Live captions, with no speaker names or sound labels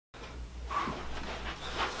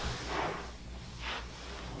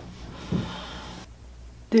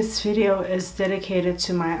This video is dedicated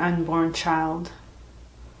to my unborn child.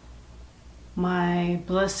 My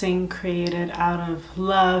blessing created out of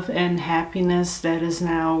love and happiness that is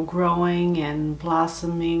now growing and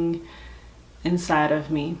blossoming inside of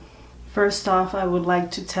me. First off, I would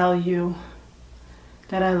like to tell you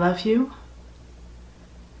that I love you.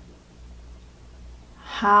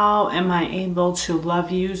 How am I able to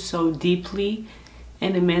love you so deeply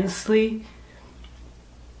and immensely?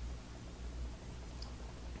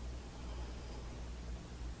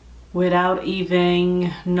 Without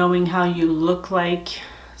even knowing how you look like,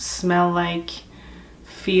 smell like,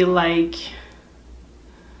 feel like.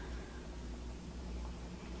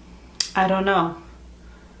 I don't know.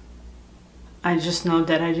 I just know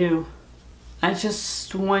that I do. I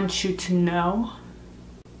just want you to know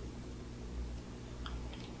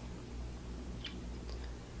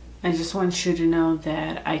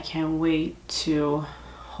that I can't wait to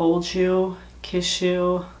hold you, kiss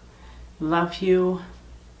you, love you,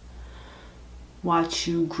 watch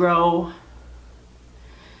you grow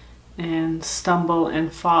and stumble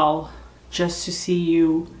and fall just to see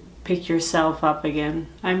you pick yourself up again.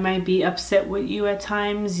 I might be upset with you at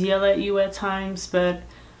times, yell at you at times, but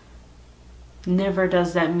never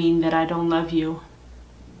does that mean that I don't love you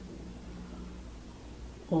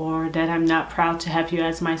or that I'm not proud to have you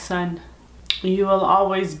as my son. You will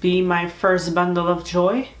always be my first bundle of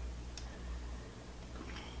joy.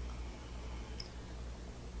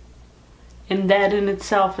 And that in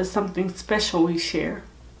itself is something special we share.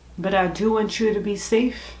 But I do want you to be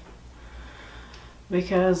safe,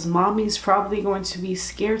 because mommy's probably going to be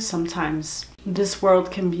scared sometimes. This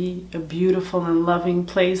world can be a beautiful and loving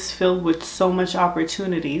place filled with so much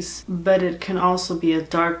opportunities, but it can also be a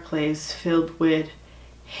dark place filled with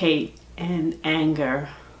hate and anger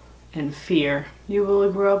and fear. You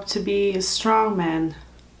will grow up to be a strong man,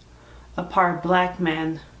 a part black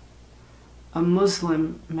man, a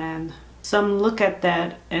Muslim man. Some look at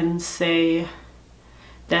that and say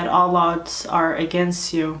that all odds are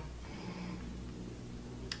against you.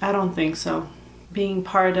 I don't think so. Being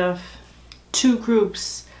part of two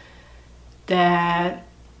groups that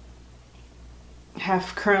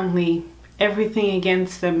have currently everything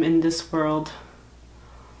against them in this world.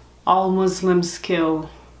 All Muslims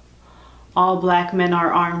kill. All black men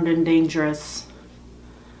are armed and dangerous.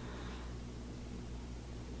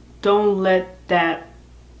 Don't let that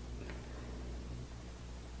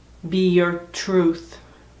be your truth.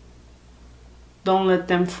 Don't let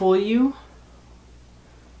them fool you,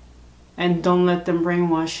 and don't let them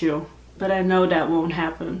brainwash you. But I know that won't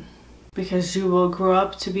happen, because you will grow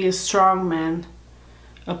up to be a strong man,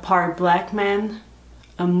 a part black man,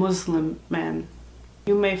 a Muslim man.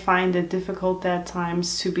 You may find it difficult at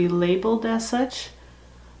times to be labeled as such,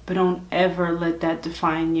 but don't ever let that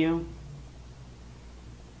define you.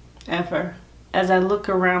 Ever. As I look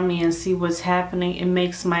around me and see what's happening, it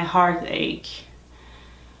makes my heart ache.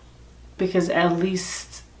 Because at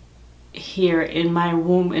least here in my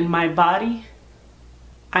womb, in my body,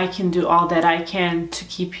 I can do all that I can to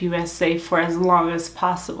keep you as safe for as long as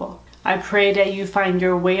possible. I pray that you find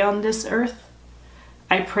your way on this earth.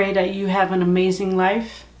 I pray that you have an amazing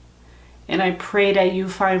life. And I pray that you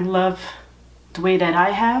find love the way that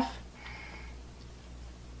I have.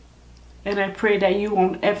 And I pray that you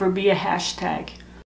won't ever be a hashtag.